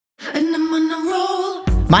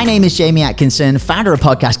My name is Jamie Atkinson, founder of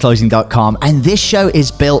podcastclosing.com, and this show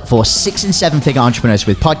is built for 6 and 7 figure entrepreneurs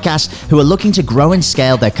with podcasts who are looking to grow and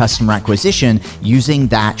scale their customer acquisition using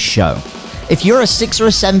that show. If you're a 6 or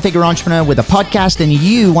a 7 figure entrepreneur with a podcast and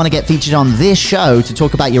you want to get featured on this show to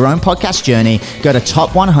talk about your own podcast journey, go to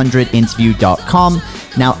top100interview.com.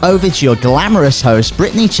 Now over to your glamorous host,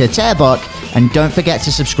 Brittany Chatterbach, and don't forget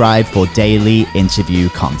to subscribe for daily interview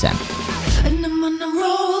content.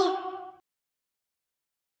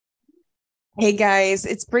 Hey guys,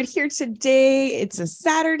 it's Britt here today. It's a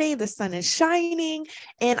Saturday, the sun is shining,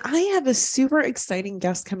 and I have a super exciting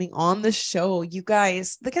guest coming on the show. You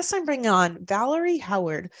guys, the guest I'm bringing on, Valerie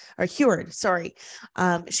Huard.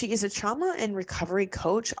 She is a trauma and recovery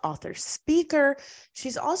coach, author, speaker.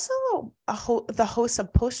 She's also the host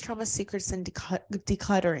of Post-Trauma Secrets and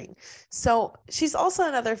Decluttering. So she's also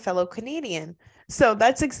another fellow Canadian. So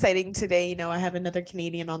that's exciting today. You know, I have another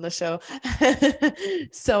Canadian on the show.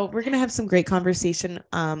 So we're going to have some great conversation.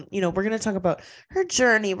 We're going to talk about her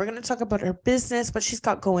journey. We're going to talk about her business, what she's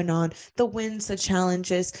got going on, the wins, the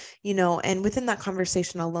challenges, and within that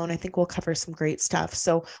conversation alone, I think we'll cover some great stuff.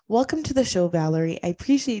 So welcome to the show, Valerie. I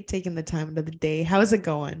appreciate taking the time of the day. How's it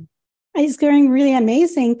going? It's going really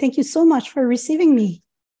amazing. Thank you so much for receiving me.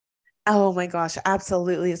 Oh my gosh,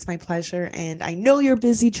 absolutely. It's my pleasure. And I know you're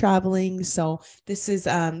busy traveling. So this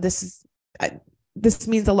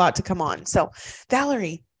means a lot to come on. So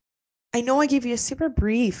Valerie, I know I gave you a super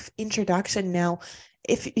brief introduction. Now,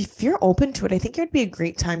 if you're open to it, I think it would be a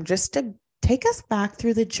great time just to take us back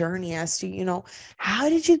through the journey as to, how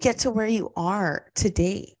did you get to where you are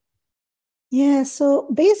today? Yeah. So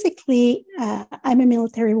basically, I'm a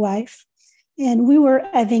military wife. And we were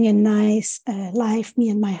having a nice life, me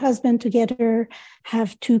and my husband together,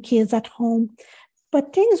 have 2 kids at home.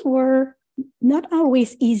 But things were not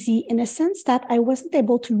always easy in a sense that I wasn't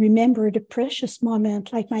able to remember the precious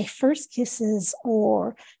moment, like my first kisses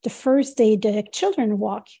or the first day the children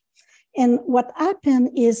walk. And what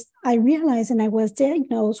happened is I realized and I was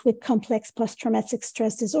diagnosed with complex post-traumatic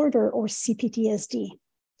stress disorder, or CPTSD.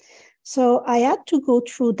 So I had to go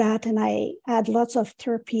through that, and I had lots of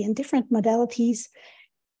therapy and different modalities.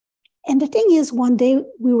 And the thing is, one day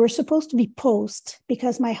we were supposed to be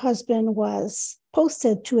because my husband was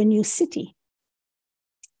posted to a new city.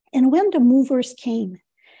 And when the movers came,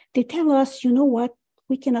 they tell us, you know what?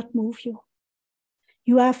 We cannot move you.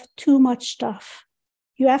 You have too much stuff.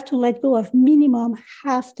 You have to let go of minimum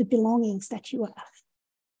half the belongings that you have.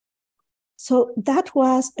 So that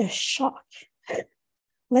was a shock.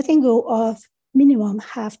 Letting go of minimum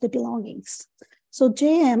half the belongings. So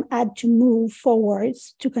JM had to move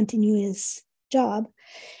forwards to continue his job.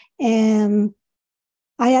 And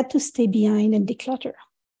I had to stay behind and declutter.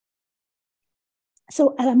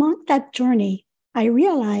 So along that journey, I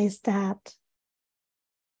realized that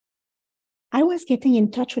I was getting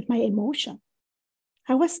in touch with my emotion.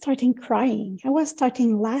 I was starting crying. I was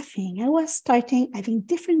starting laughing. I was starting having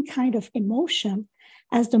different kind of emotion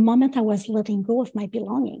as the moment I was letting go of my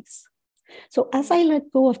belongings. So as I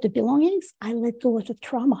let go of the belongings, I let go of the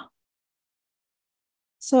trauma.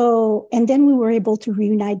 So, and then we were able to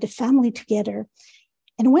reunite the family together.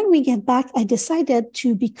 And when we get back, I decided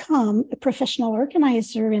to become a professional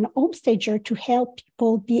organizer and homestager to help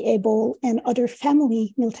people be able, and other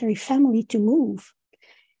military family, to move.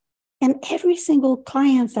 And every single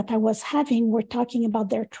client that I was having were talking about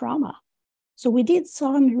their trauma. So we did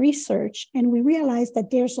some research and we realized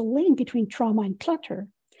that there's a link between trauma and clutter.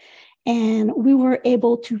 And we were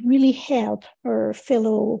able to really help our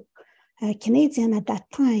fellow Canadian at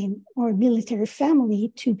that time, or military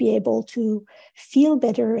family, to be able to feel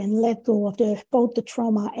better and let go of both the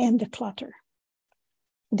trauma and the clutter.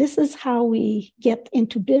 This is how we get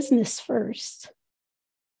into business first.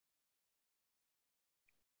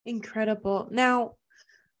 Incredible. Now,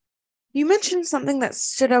 you mentioned something that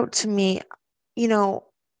stood out to me.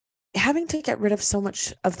 Having to get rid of so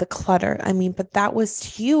much of the clutter. I mean, but that was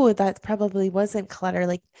to you, that probably wasn't clutter.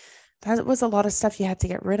 Like, that was a lot of stuff you had to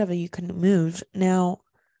get rid of or you couldn't move. Now,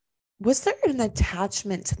 was there an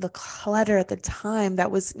attachment to the clutter at the time that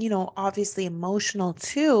was, obviously emotional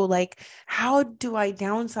too? Like, how do I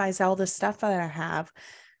downsize all the stuff that I have?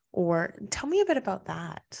 Or tell me a bit about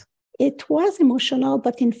that. It was emotional,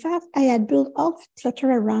 but in fact, I had built all the clutter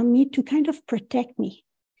around me to kind of protect me.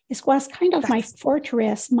 It was kind of my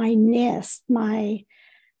fortress, my nest, my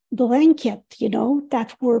blanket,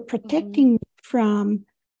 that were protecting me from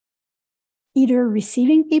either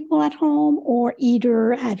receiving people at home or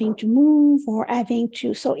either having to move or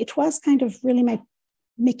so it was kind of really my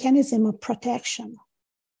mechanism of protection.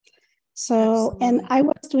 So, Absolutely. And I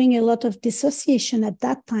was doing a lot of dissociation at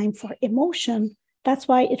that time for emotion That's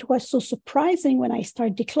why it was so surprising when I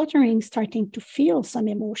started decluttering, starting to feel some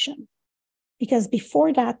emotion. Because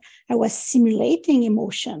before that, I was simulating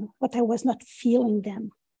emotion, but I was not feeling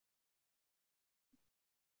them.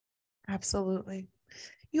 Absolutely.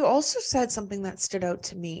 You also said something that stood out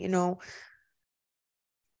to me.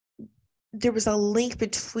 There was a link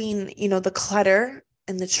between, the clutter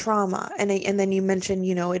and the trauma. And then you mentioned,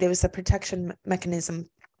 it was a protection mechanism.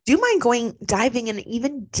 Do you mind diving in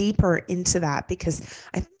even deeper into that? Because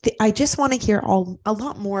I just want to hear a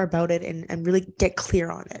lot more about it and really get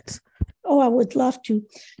clear on it. Oh, I would love to.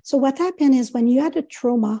 So what happened is when you had a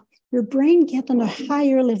trauma, your brain gets on a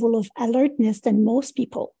higher level of alertness than most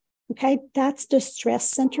people. Okay, that's the stress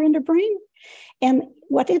center in the brain. And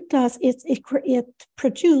what it does is it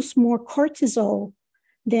produces more cortisol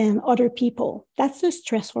than other people. That's the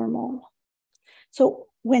stress hormone. So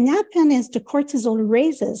when that happens is the cortisol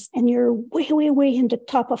raises and you're way, way, way in the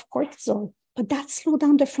top of cortisol, but that slows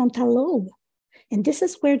down the frontal lobe. And this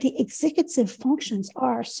is where the executive functions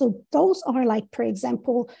are. So those are like, for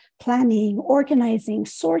example, planning, organizing,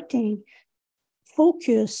 sorting,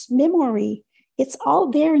 focus, memory. It's all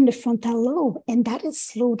there in the frontal lobe, and that is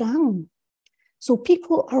slowed down. So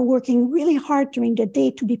people are working really hard during the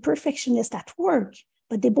day to be perfectionists at work,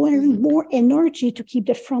 but they burn more energy to keep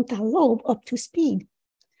the frontal lobe up to speed.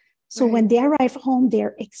 So when they arrive home,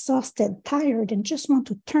 they're exhausted, tired, and just want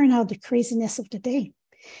to turn out the craziness of the day.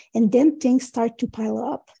 And then things start to pile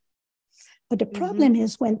up. But the problem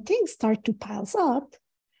is when things start to pile up,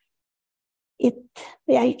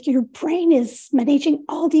 your brain is managing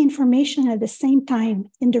all the information at the same time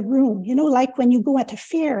in the room. Like when you go at a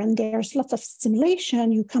fair and there's lots of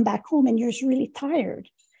stimulation, you come back home and you're really tired.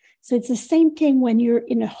 So it's the same thing when you're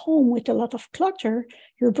in a home with a lot of clutter,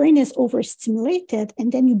 your brain is overstimulated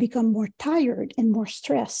and then you become more tired and more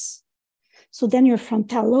stressed. So then your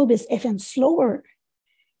frontal lobe is even slower.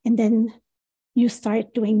 And then you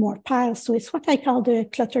start doing more piles. So it's what I call the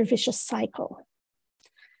clutter vicious cycle.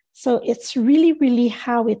 So it's really, really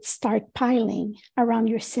how it starts piling around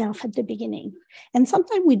yourself at the beginning. And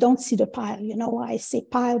sometimes we don't see the pile. I say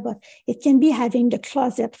pile, but it can be having the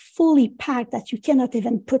closet fully packed that you cannot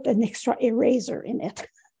even put an extra eraser in it.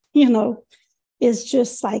 It's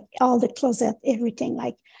just like all the closet, everything,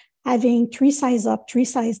 like having 3 size up, 3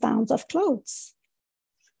 size downs of clothes.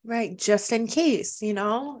 Right. Just in case,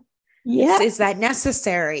 Yeah. Is that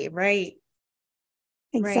necessary? Right.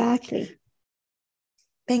 Exactly. Right.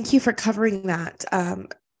 Thank you for covering that.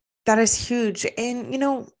 That is huge. And,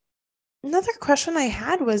 another question I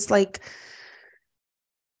had was like,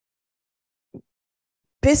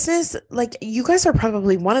 business, like you guys are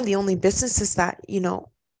probably one of the only businesses that,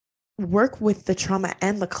 work with the trauma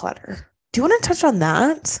and the clutter. Do you want to touch on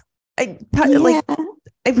that? I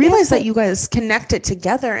realize that you guys connect it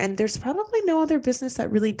together, and there's probably no other business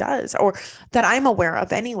that really does, or that I'm aware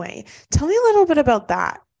of anyway. Tell me a little bit about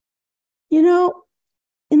that.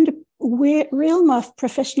 In the realm of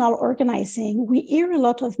professional organizing, we hear a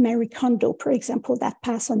lot of Marie Kondo, for example, that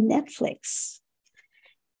pass on Netflix.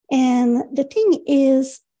 And the thing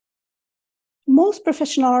is, most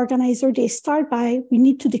professional organizers, they start by, we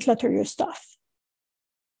need to declutter your stuff.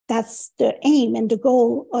 That's the aim and the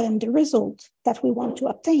goal and the result that we want to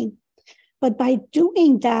obtain. But by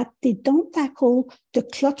doing that, they don't tackle the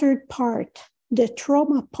cluttered part, the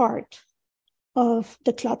trauma part of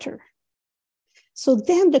the clutter. So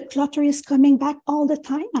then the clutter is coming back all the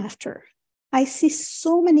time after. I see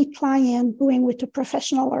so many clients going with a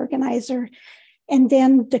professional organizer, and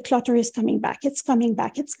then the clutter is coming back. It's coming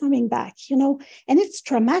back. It's coming back, and it's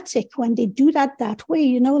traumatic when they do that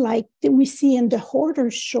way, like we see in the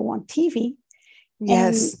Hoarders show on TV.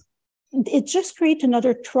 Yes. And it just creates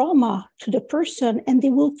another trauma to the person, and they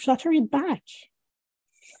will clutter it back.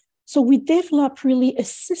 So we develop really a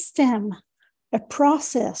system, a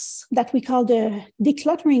process that we call the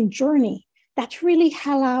decluttering journey that really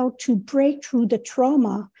allow to break through the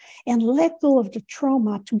trauma and let go of the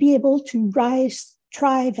trauma to be able to rise,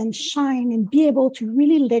 thrive, and shine, and be able to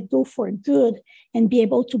really let go for good and be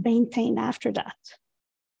able to maintain after that.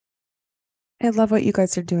 I love what you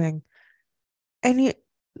guys are doing. And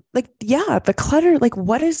the clutter,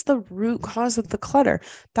 what is the root cause of the clutter?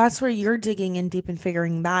 That's where you're digging in deep and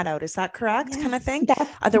figuring that out. Is that correct? Kind of thing?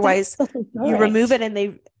 Otherwise, you remove it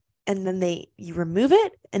you remove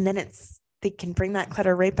it, and then they can bring that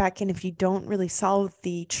clutter right back in if you don't really solve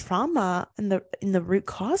the trauma and the root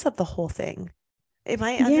cause of the whole thing. Am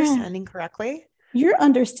I understanding correctly? You're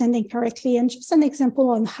understanding correctly. And just an example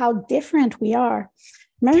on how different we are.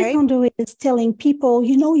 Marie Kondo is telling people,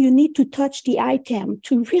 you need to touch the item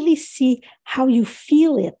to really see how you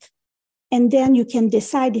feel it. And then you can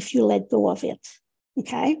decide if you let go of it.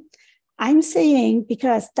 Okay. I'm saying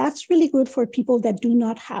because that's really good for people that do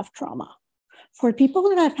not have trauma. For people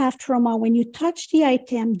that have trauma, when you touch the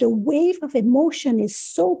item, the wave of emotion is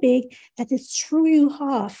so big that it threw you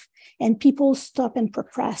off and people stop and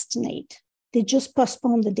procrastinate. They just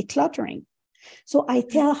postpone the decluttering. So I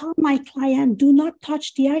tell my client, do not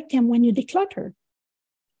touch the item when you declutter.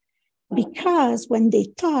 Because when they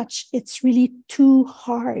touch, it's really too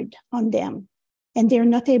hard on them and they're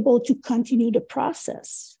not able to continue the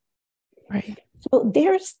process. Right. So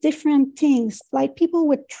there's different things, like people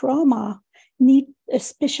with trauma need a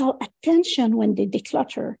special attention when they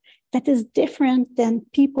declutter that is different than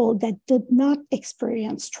people that did not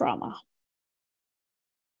experience trauma.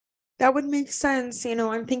 That would make sense.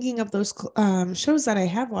 I'm thinking of those shows that I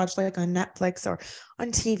have watched, like on Netflix or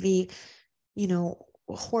on TV,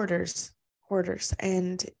 hoarders.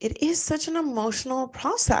 And it is such an emotional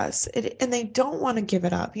process, and they don't want to give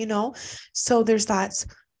it up, So there's that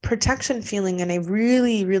protection feeling. And I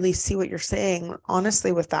really, really see what you're saying,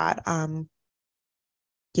 honestly, with that.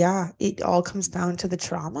 Yeah, it all comes down to the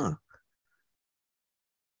trauma.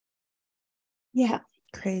 Yeah.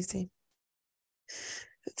 Crazy.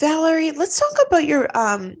 Valerie, let's talk about your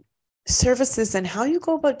services and how you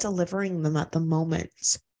go about delivering them at the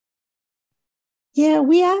moment. Yeah,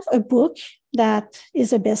 we have a book that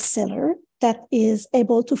is a bestseller that is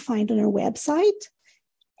able to find on our website.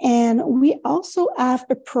 And we also have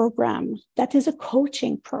a program that is a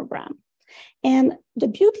coaching program. And the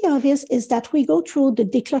beauty of it is that we go through the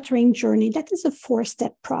decluttering journey. That is a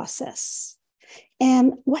 4-step process.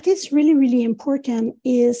 And what is really, really important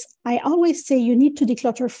is I always say you need to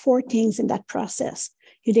declutter 4 things in that process.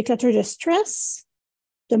 You declutter the stress,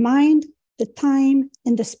 the mind, the time,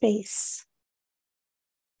 and the space.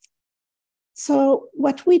 So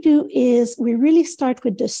what we do is we really start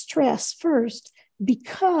with the stress first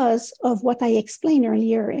because of what I explained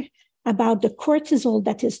earlier about the cortisol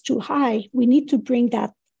that is too high. We need to bring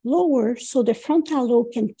that lower so the frontal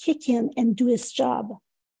lobe can kick in and do its job.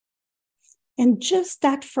 And just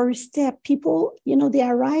that first step, people, they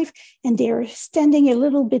arrive and they're standing a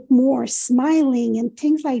little bit more, smiling and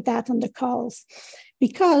things like that on the calls.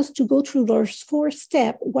 Because to go through those 4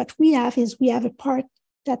 steps, what we have is we have a part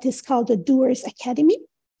that is called the Doers Academy.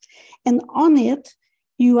 And on it,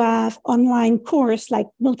 you have online course, like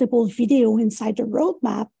multiple video inside the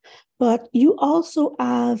roadmap, but you also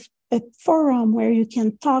have a forum where you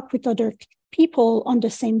can talk with other people on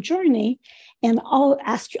the same journey and I'll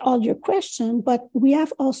ask you all your questions, but we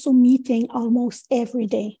have also meeting almost every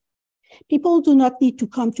day. People do not need to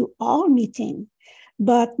come to all meeting,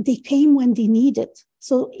 but they came when they need it.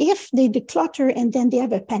 So if they declutter and then they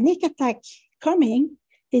have a panic attack coming,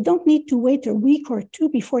 they don't need to wait a week or 2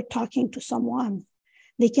 before talking to someone.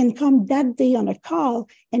 They can come that day on a call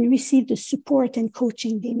and receive the support and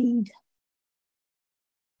coaching they need.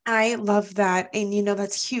 I love that. And,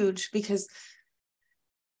 that's huge because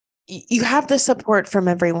you have the support from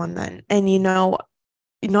everyone then. And,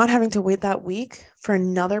 not having to wait that week for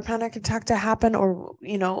another panic attack to happen or,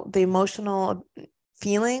 the emotional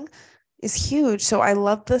feeling is huge. So I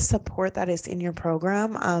love the support that is in your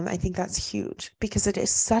program. I think that's huge because it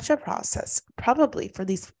is such a process, probably for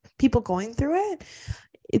these people going through it.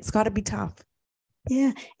 It's got to be tough.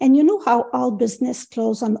 Yeah. And you know how all business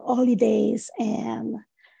close on holidays and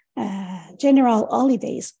general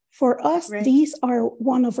holidays. For us, Right. These are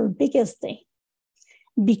one of our biggest days.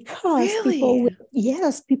 Because really?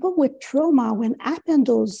 people with trauma, when happen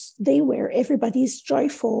those days where everybody's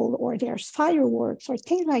joyful or there's fireworks or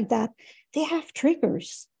things like that, they have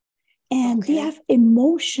triggers and they have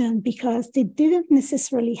emotion because they didn't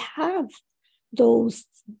necessarily have those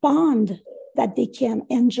bond that they can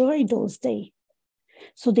enjoy those days.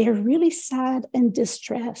 So they're really sad and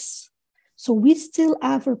distressed. So we still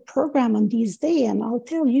have a program on these days, and I'll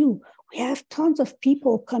tell you, we have tons of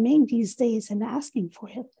people coming these days and asking for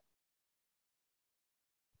it.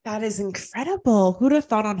 That is incredible. Who'd have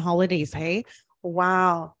thought on holidays, hey?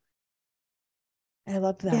 Wow. I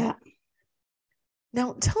love that. Yeah.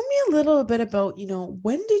 Now, tell me a little bit about,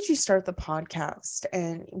 when did you start the podcast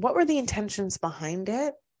and what were the intentions behind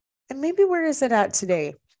it? And maybe where is it at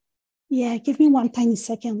today? Yeah, give me one tiny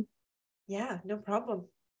second. Yeah, no problem.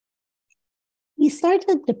 We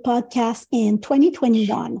started the podcast in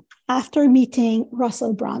 2021 after meeting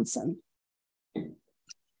Russell Brunson.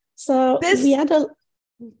 So we had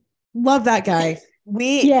love that guy.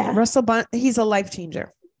 Russell, he's a life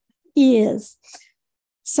changer. He is.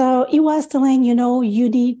 So he was telling, you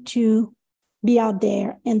need to be out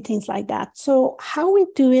there and things like that. So how we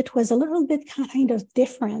do it was a little bit kind of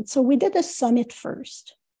different. So we did a summit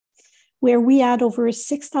first. where we had over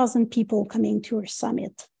 6,000 people coming to our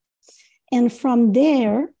summit. And from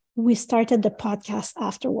there, we started the podcast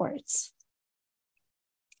afterwards.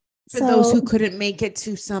 For those who couldn't make it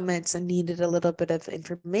to summits and needed a little bit of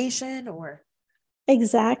information or.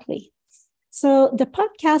 Exactly. So the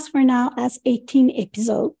podcast for now has 18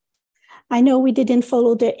 episodes. I know we didn't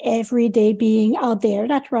follow the everyday being out there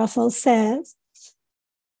that Russell says,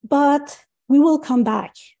 but we will come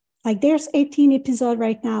back. Like there's 18 episodes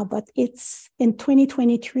right now, but it's in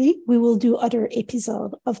 2023, we will do other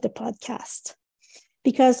episodes of the podcast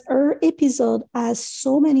because our episode has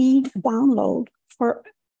so many downloads for,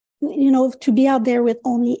 to be out there with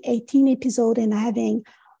only 18 episodes and having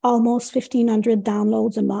almost 1,500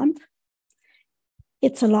 downloads a month.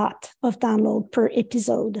 It's a lot of download per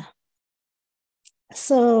episode.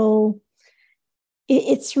 So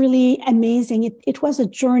it's really amazing. It was a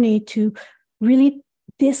journey to really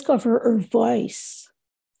discover our voice,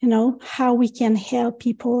 how we can help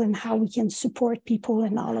people and how we can support people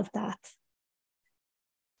and all of that.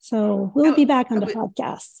 So we'll be back on the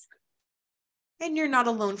podcast. And you're not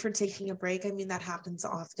alone for taking a break. I mean, that happens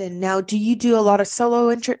often. Now, do you do a lot of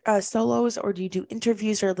solos or do you do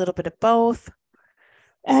interviews or a little bit of both?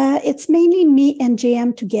 It's mainly me and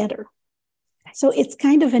JM together. So it's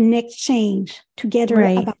kind of an exchange together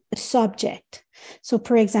about the subject. So,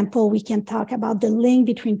 for example, we can talk about the link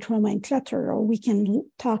between trauma and clutter, or we can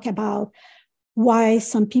talk about why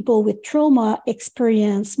some people with trauma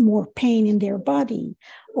experience more pain in their body,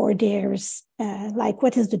 or there's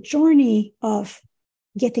what is the journey of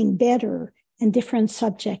getting better, and different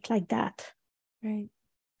subjects like that. Right.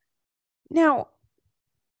 Now,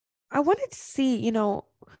 I wanted to see,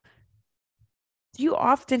 do you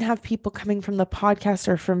often have people coming from the podcast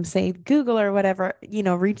or from, say, Google or whatever,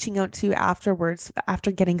 reaching out to you afterwards,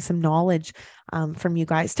 after getting some knowledge from you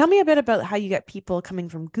guys? Tell me a bit about how you get people coming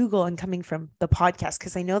from Google and coming from the podcast,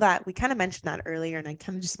 because I know that we kind of mentioned that earlier and I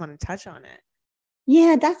kind of just want to touch on it.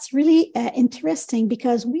 Yeah, that's really interesting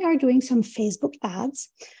because we are doing some Facebook ads.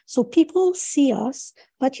 So people see us,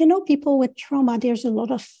 but people with trauma, there's a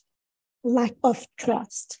lot of lack of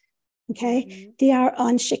trust. Okay. Mm-hmm. They are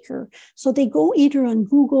unsecure. So they go either on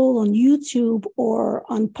Google, on YouTube, or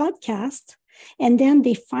on podcast, and then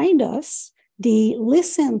they find us, they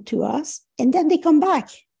listen to us, and then they come back.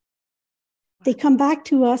 They come back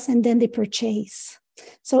to us and then they purchase.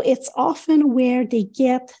 So it's often where they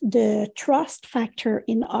get the trust factor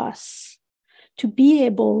in us to be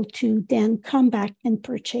able to then come back and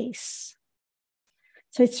purchase.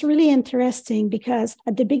 So it's really interesting because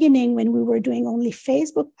at the beginning, when we were doing only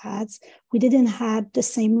Facebook ads, we didn't have the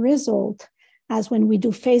same result as when we do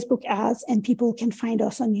Facebook ads and people can find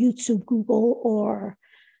us on YouTube, Google, or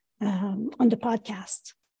on the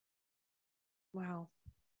podcast. Wow.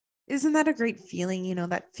 Isn't that a great feeling,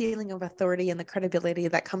 that feeling of authority and the credibility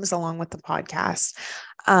that comes along with the podcast,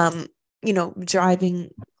 driving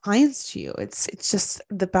clients to you. It's just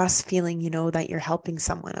the best feeling, that you're helping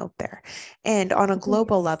someone out there. And on a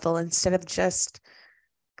global level, instead of just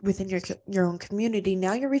within your own community,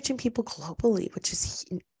 now you're reaching people globally, which is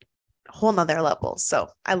a whole nother level. So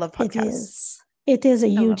I love podcasts. It is a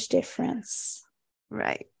huge difference.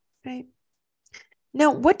 Right.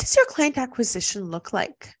 Now, what does your client acquisition look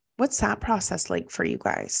like? What's that process like for you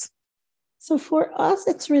guys? So for us,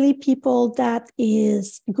 it's really people that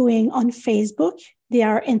is going on Facebook. They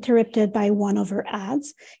are interrupted by one of our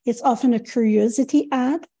ads. It's often a curiosity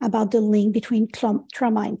ad about the link between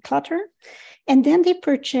trauma and clutter. And then they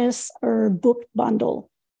purchase our book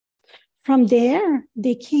bundle. From there,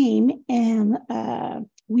 they came and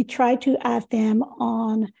we try to have them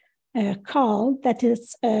on a call that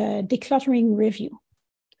is a decluttering review.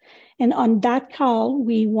 And on that call,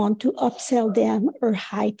 we want to upsell them our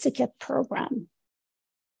high ticket program.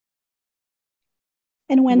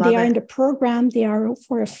 And when they are in the program, they are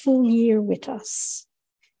for a full year with us.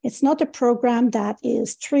 It's not a program that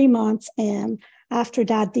is 3 months and after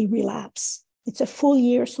that they relapse. It's a full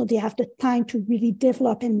year, so they have the time to really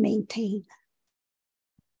develop and maintain.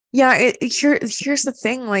 Yeah, here's the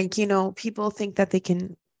thing, people think that they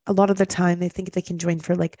can, a lot of the time, they think they can join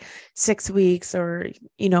for 6 weeks or,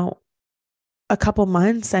 a couple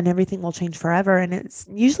months and everything will change forever. And it's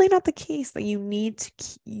usually not the case. That you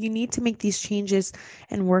need to make these changes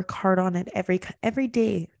and work hard on it every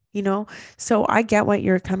day, So I get what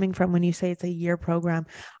you're coming from when you say it's a year program,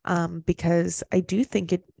 because I do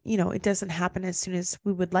think it, it doesn't happen as soon as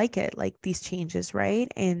we would like it, like these changes, right?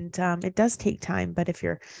 And it does take time, but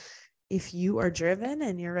if you are driven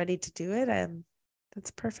and you're ready to do it,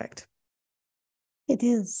 that's perfect. It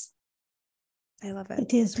is. I love it.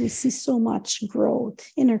 It is. We see so much growth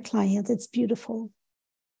in our clients. It's beautiful.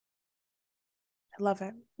 Love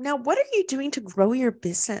it. Now, what are you doing to grow your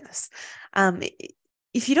business?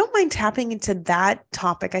 If you don't mind tapping into that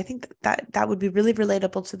topic, I think that would be really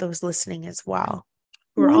relatable to those listening as well,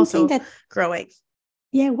 who are One also thing that, growing.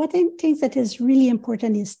 yeah, one thing that is really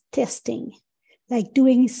important is testing, like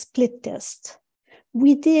doing split test.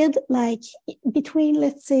 We did like between,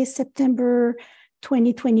 let's say, September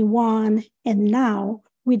 2021 and now,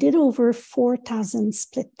 we did over 4,000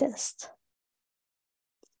 split tests.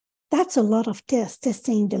 That's a lot of tests,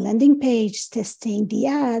 testing the landing page, testing the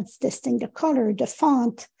ads, testing the color, the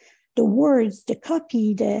font, the words, the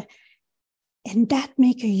copy, and that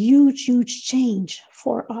make a huge, huge change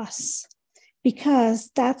for us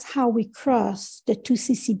because that's how we cross the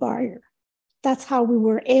 2cc barrier. That's how we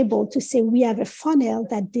were able to say we have a funnel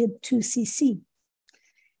that did 2cc.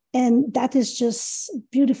 And that is just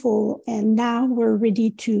beautiful. And now we're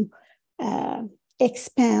ready to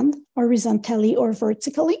expand horizontally or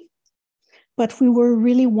vertically. But we were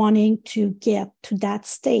really wanting to get to that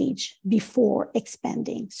stage before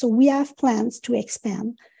expanding. So we have plans to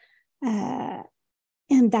expand, and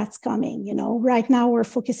that's coming. Right now we're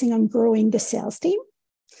focusing on growing the sales team,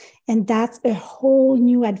 and that's a whole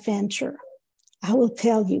new adventure. I will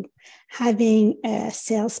tell you, having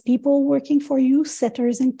salespeople working for you,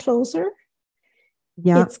 setters and closer,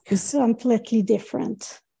 it's completely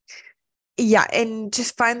different. Yeah, and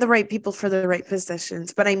just find the right people for the right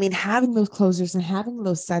positions. But I mean, having those closers and having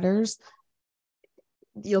those setters,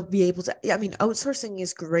 you'll be able to, outsourcing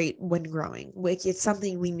is great when growing. Like it's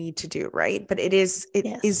something we need to do, right? But it is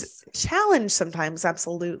a challenge sometimes.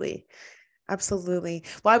 Absolutely. Absolutely.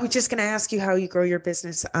 Well, I was just going to ask you how you grow your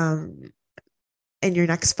business and your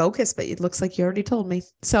next focus, but it looks like you already told me.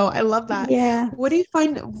 So I love that. Yeah. What do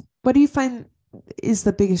you find is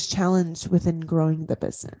the biggest challenge within growing the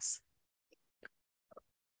business?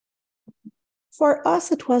 For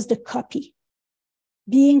us, it was the copy.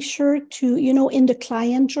 Being sure to, in the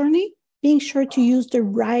client journey, being sure to use the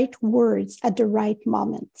right words at the right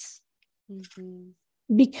moment. Mm-hmm.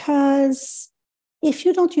 Because if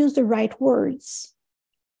you don't use the right words,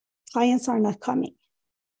 clients are not coming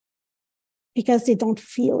because they don't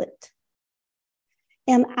feel it.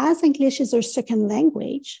 And as English is our second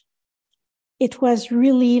language, it was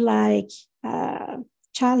really like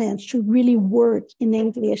challenge to really work in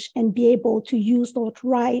English and be able to use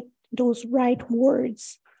those right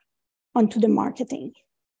words onto the marketing.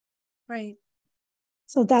 Right.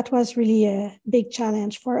 So that was really a big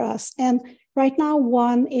challenge for us. And right now,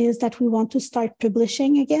 one is that we want to start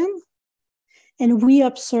publishing again. And we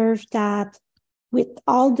observed that with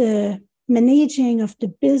all the managing of the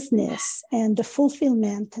business and the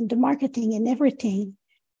fulfillment and the marketing and everything,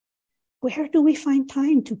 where do we find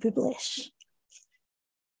time to publish?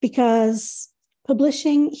 Because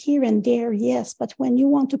publishing here and there, yes, but when you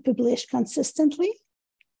want to publish consistently,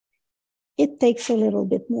 it takes a little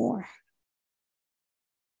bit more.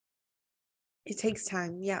 It takes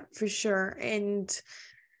time. Yeah, for sure. And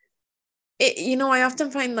I often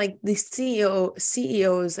find like the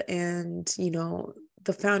CEOs and,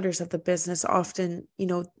 the founders of the business often,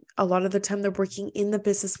 a lot of the time they're working in the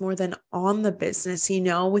business more than on the business,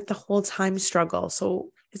 with the whole time struggle. So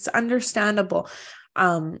it's understandable.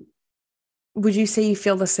 Would you say you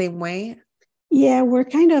feel the same way? Yeah, we're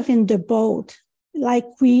kind of in the boat. Like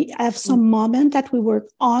we have some moment that we work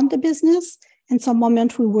on the business and some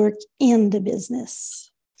moment we work in the business.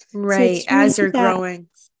 Right. So as you're growing.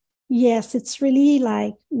 Yes, it's really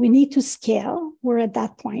like we need to scale. We're at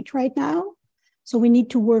that point right now. So we need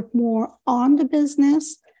to work more on the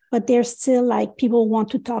business, but there's still like people want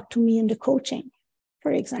to talk to me in the coaching,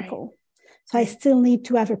 for example. Right. So I still need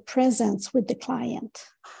to have a presence with the client.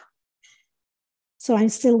 So I'm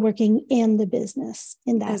still working in the business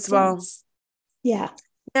in that as sense. Well. Yeah.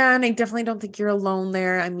 Yeah, and I definitely don't think you're alone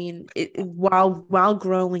there. I mean, while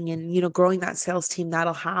growing and, growing that sales team,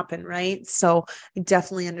 that'll happen, right? So I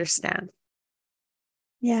definitely understand.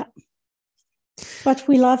 Yeah. But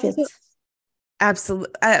we love it.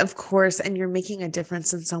 Absolutely. Of course. And you're making a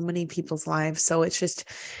difference in so many people's lives. So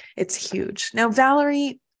it's huge. Now,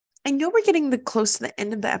 Valerie, I know we're getting close to the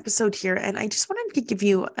end of the episode here, and I just wanted to give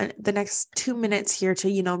you the next 2 minutes here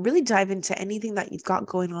to, really dive into anything that you've got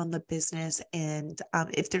going on in the business. And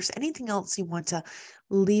if there's anything else you want to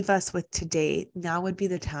leave us with today, now would be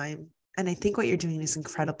the time. And I think what you're doing is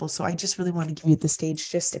incredible. So I just really want to give you the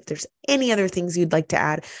stage, just if there's any other things you'd like to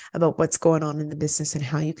add about what's going on in the business and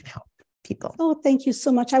how you can help people. Oh, thank you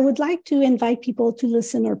so much. I would like to invite people to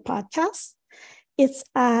listen our podcast. It's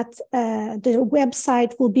at the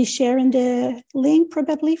website. We'll be sharing the link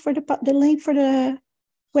probably for the link for the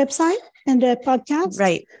website and the podcast.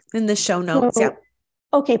 Right. In the show notes. So, yeah.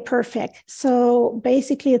 Okay, perfect. So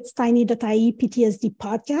basically it's tiny.ie PTSD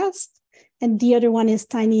podcast. And the other one is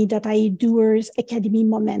tiny.ie Doers Academy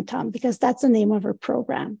Momentum, because that's the name of our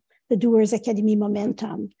program, the Doers Academy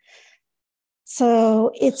Momentum.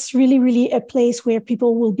 So it's really, really a place where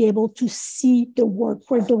people will be able to see the work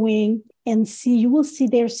we're doing and you will see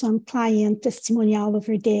there's some client testimonial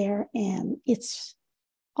over there. And it's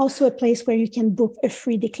also a place where you can book a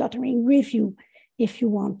free decluttering review if you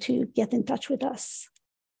want to get in touch with us.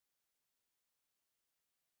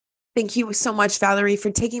 Thank you so much, Valerie,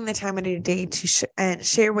 for taking the time out of your day to and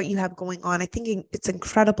share what you have going on. I think it's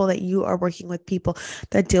incredible that you are working with people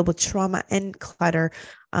that deal with trauma and clutter.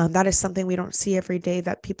 That is something we don't see every day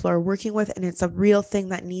that people are working with, and it's a real thing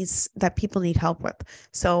that people need help with.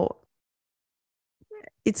 So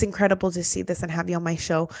it's incredible to see this and have you on my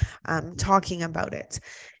show talking about it.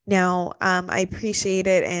 Now, I appreciate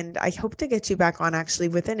it, and I hope to get you back on actually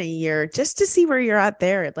within a year just to see where you're at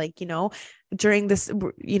there. Like, during this,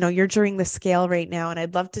 you're during the scale right now, and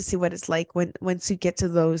I'd love to see what it's like once you get to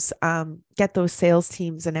those sales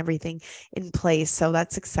teams and everything in place. So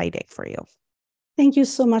that's exciting for you. Thank you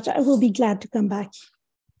so much. I will be glad to come back.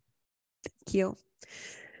 Thank you.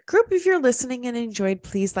 Group, if you're listening and enjoyed,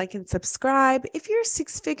 please like and subscribe. If you're a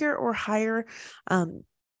 6-figure or higher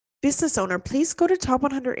business owner, please go to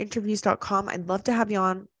top100interviews.com. I'd love to have you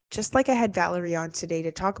on, just like I had Valerie on today,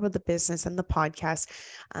 to talk about the business and the podcast,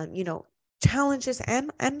 challenges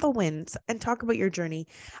and the wins, and talk about your journey.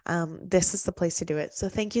 This is the place to do it. So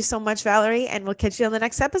thank you so much, Valerie, and we'll catch you on the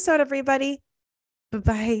next episode, everybody.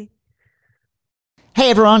 Bye-bye. Hey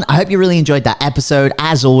everyone, I hope you really enjoyed that episode.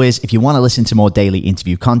 As always, if you want to listen to more daily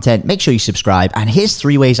interview content, make sure you subscribe. And here's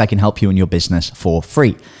 3 ways I can help you in your business for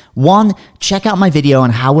free. 1, check out my video on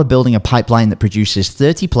how we're building a pipeline that produces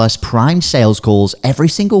 30 plus prime sales calls every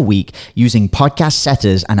single week using podcast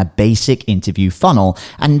setters and a basic interview funnel.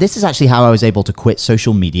 And this is actually how I was able to quit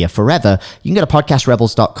social media forever. You can go to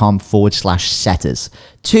podcastrebels.com/setters.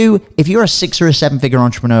 2, if you're a 6 or a 7-figure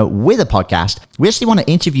entrepreneur with a podcast, we actually want to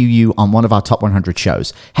interview you on one of our top 100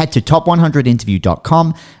 shows. Head to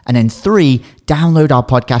top100interview.com. And then 3, download our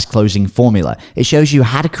podcast closing formula. It shows you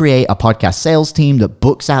how to create a podcast sales team that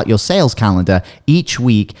books out your sales calendar each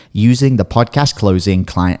week using the podcast closing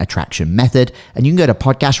client attraction method. And you can go to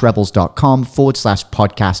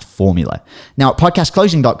podcastrebels.com/podcast formula. Now at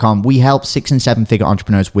podcastclosing.com, we help 6 and 7-figure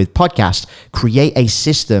entrepreneurs with podcasts create a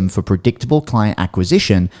system for predictable client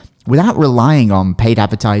acquisition without relying on paid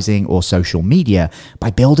advertising or social media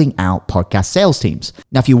by building out podcast sales teams.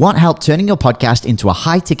 Now, if you want help turning your podcast into a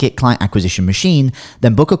high-ticket client acquisition machine,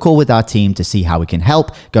 then book a call with our team to see how we can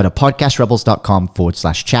help. Go to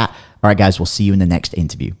podcastrebels.com/chat. All right, guys, we'll see you in the next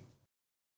interview.